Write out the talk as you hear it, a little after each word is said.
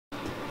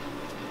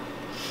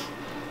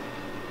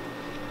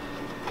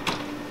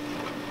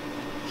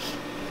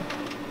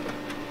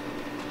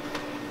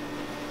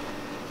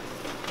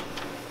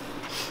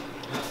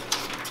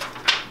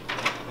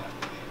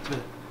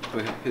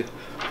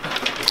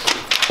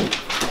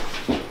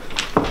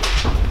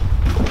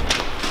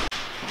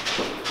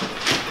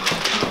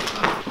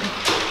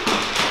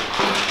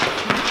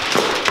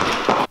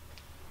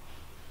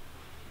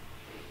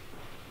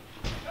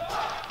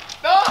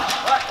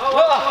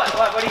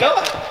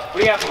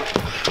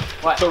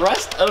What? The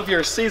rest of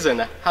your season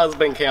has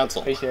been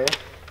canceled. Are you serious?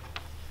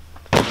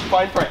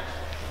 Fine print.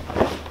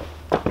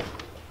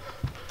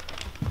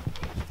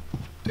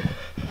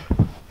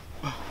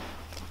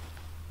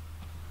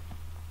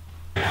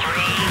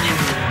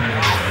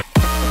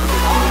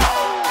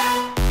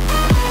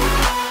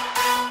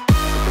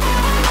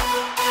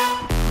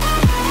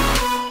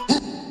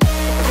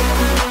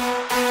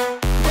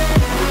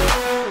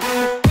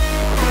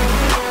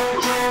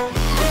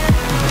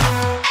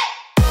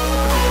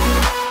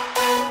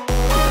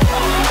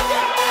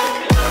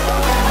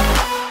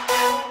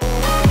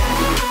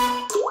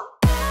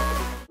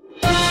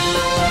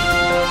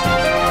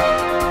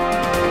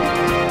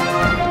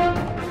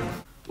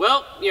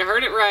 You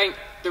heard it right.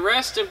 The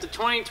rest of the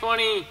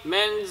 2020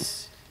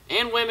 men's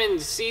and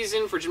women's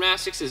season for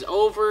gymnastics is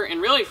over,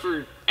 and really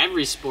for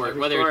every sport,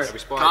 whether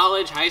it's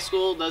college, high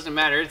school, doesn't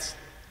matter. It's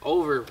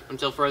over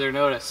until further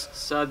notice.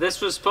 So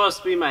this was supposed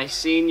to be my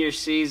senior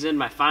season,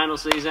 my final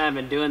season. I've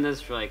been doing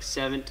this for like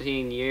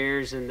 17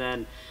 years, and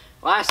then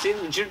last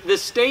season, the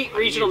state,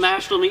 regional,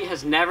 national meet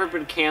has never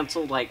been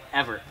canceled, like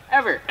ever.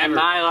 In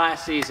my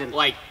last season.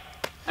 Like,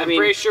 I'm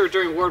pretty sure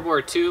during World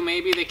War II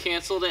maybe they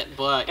canceled it,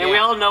 but and we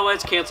all know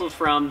it's canceled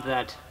from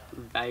that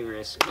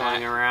virus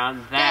going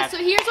around. Yeah, so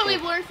here's what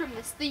we've learned from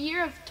this. The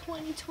year of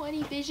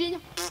 2020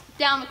 vision,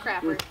 down the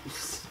crapper.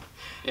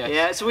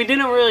 Yeah, so we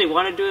didn't really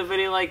want to do a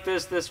video like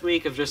this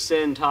week of just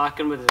sitting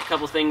talking, but there's a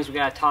couple things we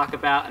got to talk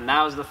about, and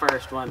that was the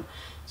first one.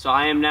 So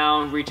I am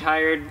now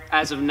retired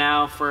as of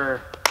now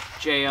for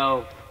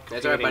JO.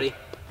 That's all right, buddy.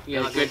 You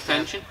have a good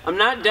pension? I'm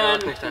not done.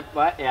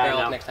 What? Yeah,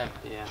 I know. Next time.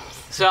 Yeah.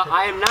 So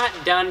I am not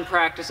done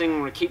practicing. I'm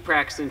going to keep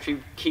practicing,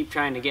 keep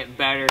trying to get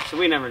better, so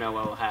we never know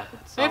what will happen.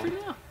 So Never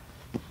know.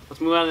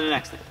 Let's move on to the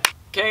next thing.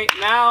 Okay,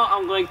 now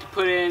I'm going to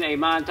put in a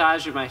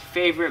montage of my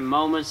favorite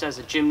moments as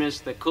a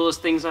gymnast, the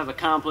coolest things I've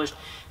accomplished,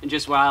 and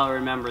just what I'll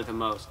remember the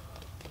most.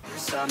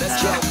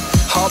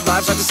 All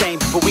lives aren't the same,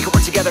 but we can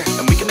work together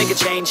and we can make a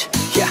change.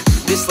 Yeah,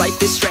 this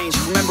life is strange.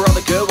 Remember all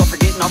the good while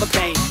forgetting all the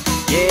pain.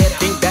 Yeah,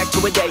 think back to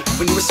a day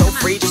when you were so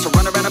free just to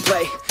run around and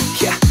play.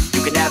 Yeah,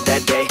 you can have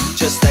that day.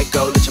 Just let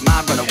go, let your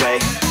mind run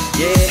away.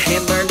 Yeah,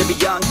 and learn to be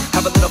young.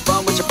 Have a little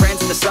fun with your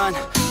friends in the sun.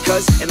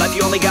 Cause in life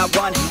you only got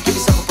one. Give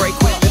yourself a break,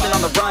 quit living on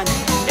the run.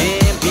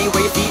 And be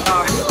where your feet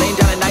are. Laying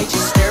down at night,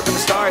 just stare up at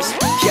the stars.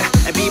 Yeah,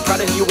 and be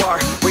proud of who you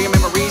are. Wear your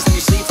memories on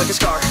your sleeve like a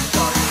scar.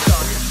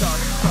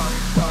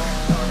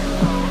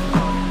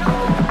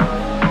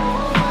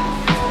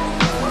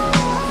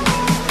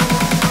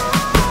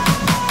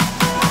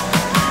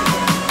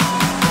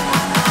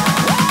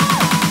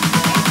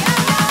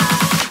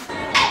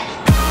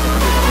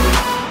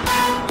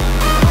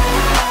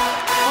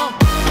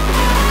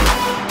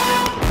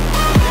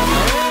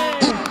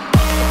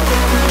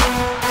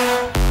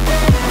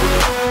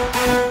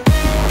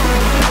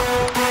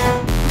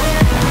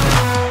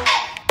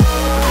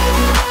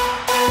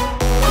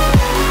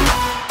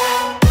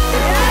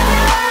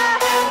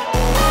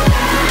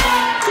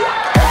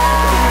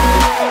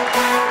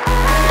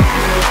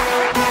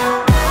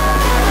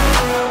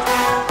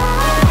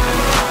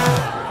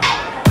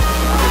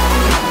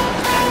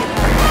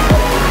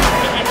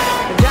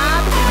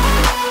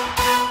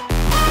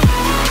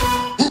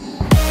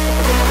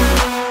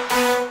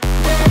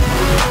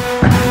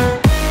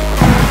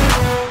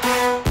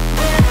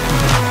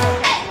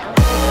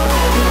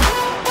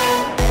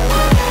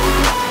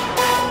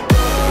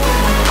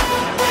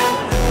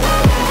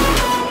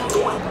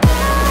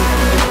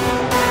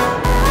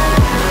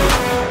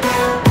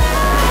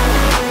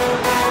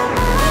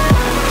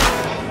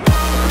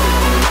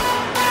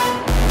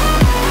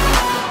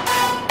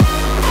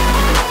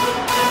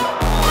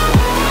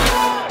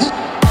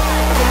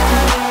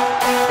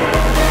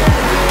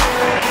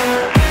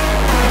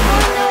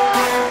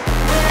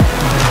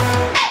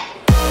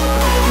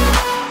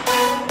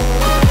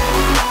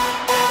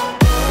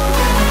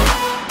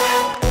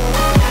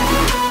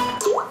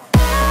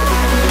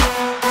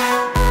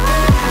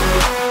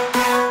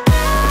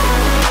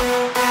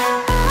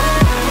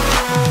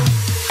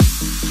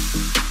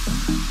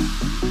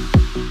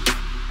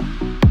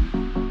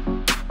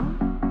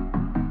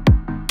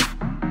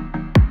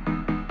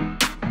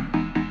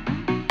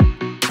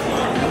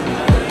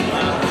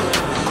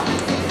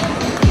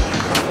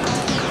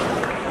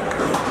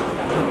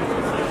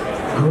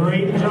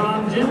 Great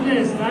job,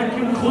 gymnasts. That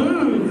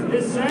concludes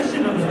this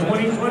session of the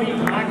 2020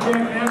 Blackjack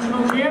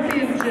National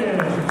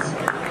Championships.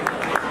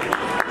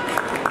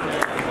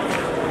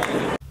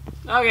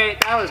 Okay,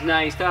 that was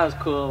nice. That was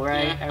cool,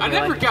 right? Yeah, I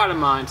never got a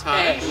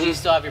montage. Hey, you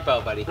still have your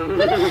bow, buddy.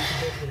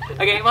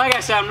 Okay, like I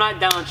said, I'm not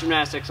done with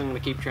gymnastics. I'm going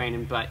to keep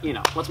training, but, you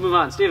know, let's move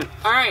on. Steven.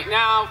 All right,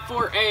 now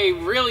for a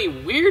really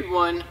weird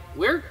one,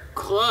 we're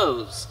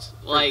closed.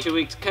 For 2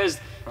 weeks, because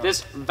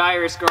this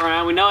virus going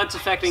around, we know it's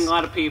affecting a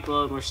lot of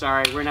people, and we're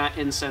sorry, we're not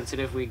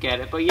insensitive, we get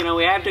it. But, you know,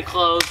 we had to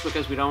close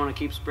because we don't want to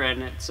keep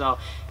spreading it. So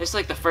it's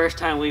like the first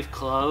time we've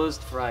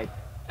closed for, like,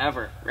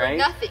 ever, right?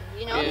 For nothing,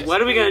 you know? Yeah.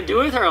 What are we going to do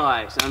with our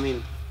lives? I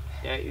mean...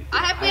 Yeah, we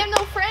have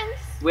no friends.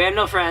 We have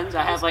no friends.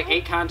 I have like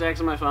 8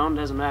 contacts on my phone.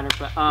 Doesn't matter.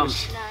 But 9.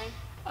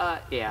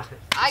 Yeah.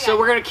 I So got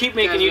we're gonna keep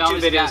making Guys, we YouTube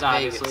always videos, got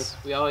obviously. Vegas.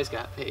 We always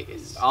got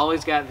Vegas.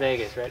 Always got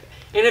Vegas, right?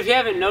 And if you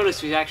haven't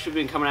noticed, we've actually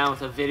been coming out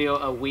with a video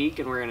a week,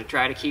 and we're gonna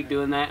try to keep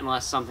doing that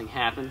unless something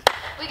happens.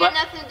 We But-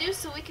 got nothing to do,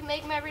 so we can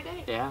make them every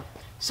day. Yeah.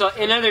 So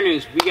in other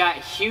news, we got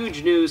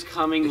huge news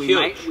coming. We Huge.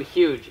 might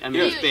huge. I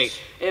mean, it's Huge. big.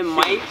 It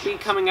might be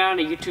coming out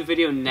in a YouTube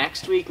video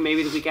next week,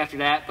 maybe the week after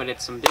that. But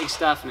it's some big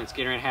stuff, and it's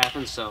getting ready to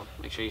happen. So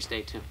make sure you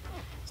stay tuned.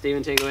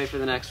 Steven, take it away for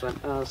the next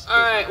one. All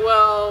right,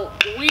 well,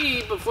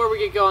 before we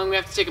get going, we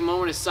have to take a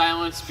moment of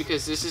silence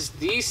because this is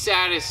the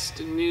saddest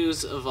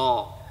news of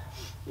all.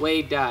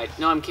 Wade died.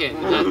 No, I'm kidding.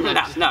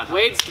 No.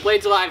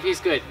 Wade's alive. He's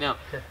good. No,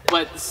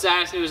 but the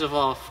saddest news of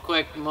all.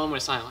 Quick moment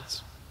of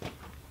silence.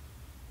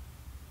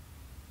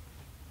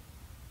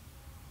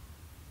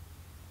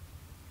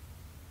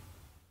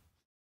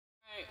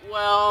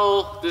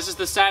 Well, this is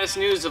the saddest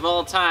news of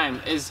all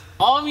time. As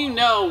all of you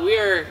know, we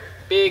are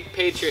big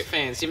Patriot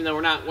fans, even though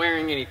we're not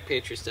wearing any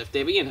Patriot stuff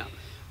today, but you know.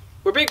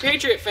 We're big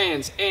Patriot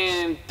fans,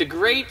 and the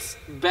great,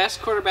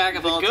 best quarterback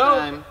of all GOAT.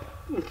 time,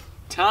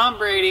 Tom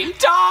Brady.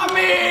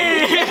 Tommy!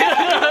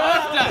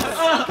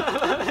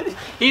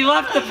 He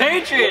left the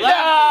Patriots. He's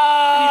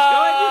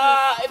going to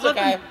the It's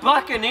okay. flipping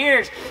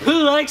Buccaneers.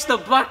 Who likes the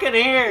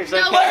Buccaneers?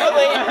 No,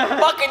 Clearly,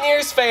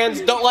 Buccaneers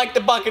fans don't like the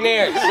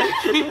Buccaneers.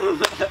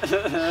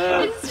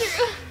 It's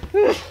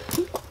true.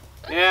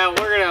 Yeah,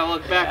 we're gonna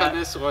look back on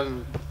this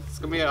one. It's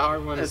gonna be a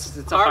hard one. It's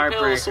a hard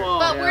pill to heartbreaker. swallow.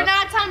 But we're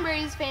not Tom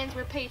Brady's fans,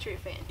 we're Patriot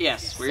fans.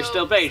 Yes, we're So-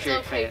 still Patriot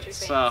still fans. Patriot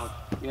So,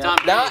 yeah. Tom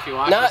Brady, if you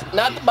watch this.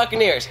 Not the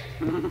Buccaneers.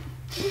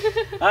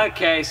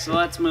 Okay, so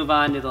let's move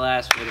on to the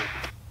last video.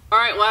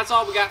 Alright, well that's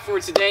all we got for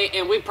today,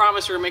 and we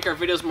promise we're gonna make our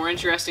videos more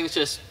interesting. It's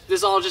just,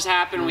 this all just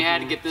happened, we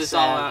had to get this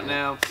all out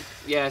now.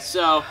 Yeah,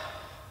 so,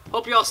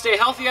 hope you all stay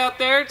healthy out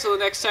there. Till the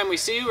next time we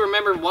see you,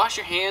 remember, wash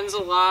your hands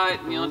a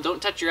lot, you know, don't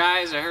touch your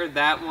eyes, I heard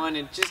that one,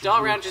 and just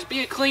all around, just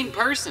be a clean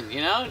person, you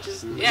know?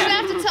 Just, You yeah.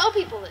 have to tell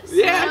people this.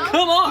 Yeah, you know?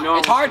 come on! No.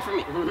 It's hard for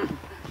me.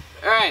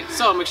 Alright,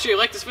 so make sure you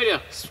like this video,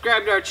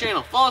 subscribe to our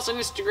channel, follow us on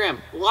Instagram,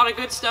 a lot of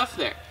good stuff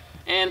there,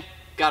 and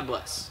God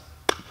bless.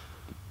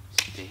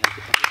 Stay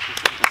healthy.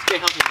 Stay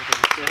healthy.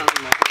 Stay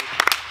healthy, my friend.